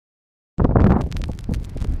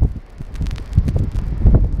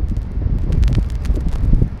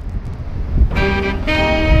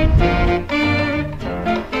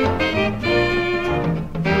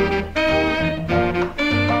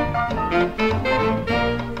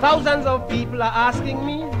Thousands of people are asking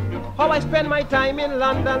me how I spend my time in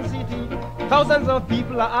London City. Thousands of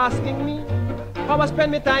people are asking me how I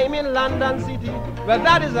spend my time in London City. Well,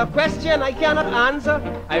 that is a question I cannot answer.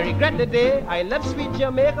 I regret the day I left sweet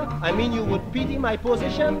Jamaica. I mean, you would pity my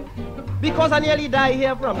position, because I nearly die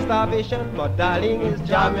here from starvation. But darling, is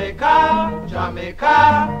Jamaica,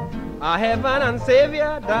 Jamaica, our heaven and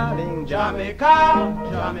savior, darling. Jamaica,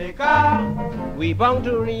 Jamaica, we bound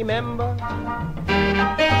to remember.